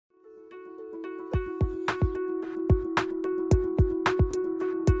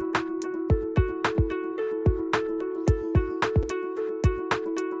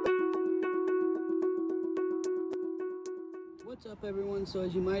up everyone? So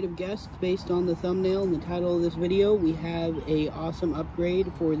as you might have guessed based on the thumbnail and the title of this video, we have a awesome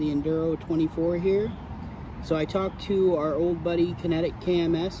upgrade for the Enduro24 here. So I talked to our old buddy Kinetic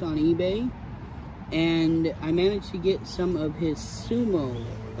KMS on eBay, and I managed to get some of his sumo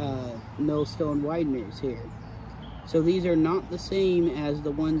millstone wideners here. So these are not the same as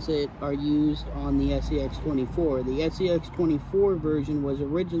the ones that are used on the SCX24. The SCX24 version was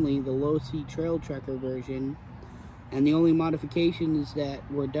originally the low-C trail trekker version, and the only modifications that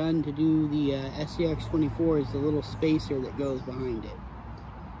were done to do the SCX24 is the little spacer that goes behind it.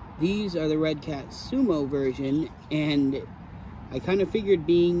 These are the redcat sumo version, and I kind of figured,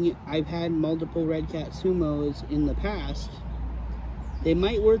 being I've had multiple redcat sumos in the past, they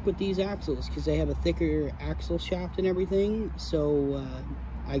might work with these axles because they have a thicker axle shaft and everything. So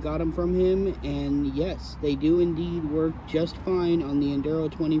I got them from him, and yes, they do indeed work just fine on the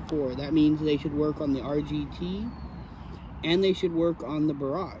Enduro24. That means they should work on the RGT, and they should work on the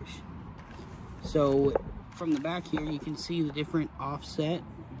Barrage. So from the back here, you can see the different offset.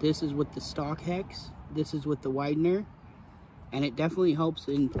 This is with the stock hex, this is with the widener, and it definitely helps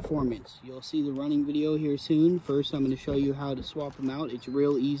in performance. You'll see the running video here soon. First, I'm going to show you how to swap them out. It's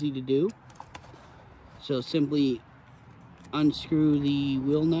real easy to do. So simply unscrew the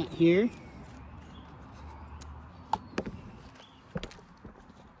wheel nut here.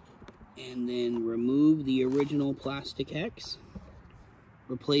 And then remove the original plastic hex.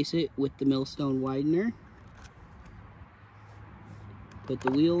 Replace it with the millstone widener. Put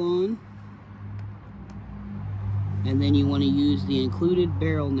the wheel on. And then you want to use the included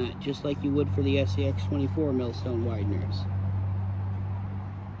barrel nut, just like you would for the SCX24 millstone wideners.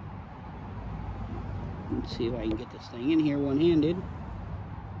 Let's see if I can get this thing in here one-handed.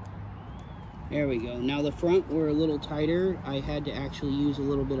 There we go. Now the front were a little tighter. I had to actually use a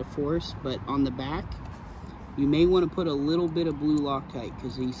little bit of force, but on the back, you may want to put a little bit of blue Loctite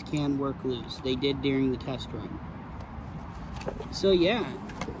because these can work loose. They did during the test run. So yeah,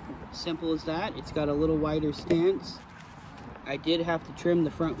 simple as that. It's got a little wider stance. I did have to trim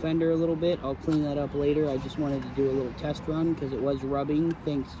the front fender a little bit. I'll clean that up later. I just wanted to do a little test run because it was rubbing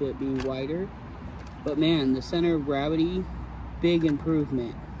thanks to it being wider. But man, the center of gravity, big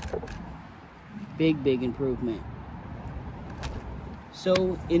improvement. Big improvement.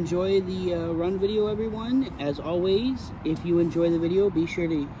 So enjoy the run video, everyone. As always, if you enjoy the video, be sure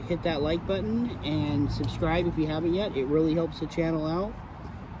to hit that like button and subscribe if you haven't yet. It really helps the channel out,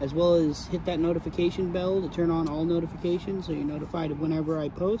 as well as hit that notification bell to turn on all notifications so you're notified of whenever I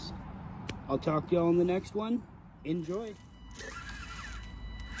post. I'll talk to y'all in the next one. Enjoy.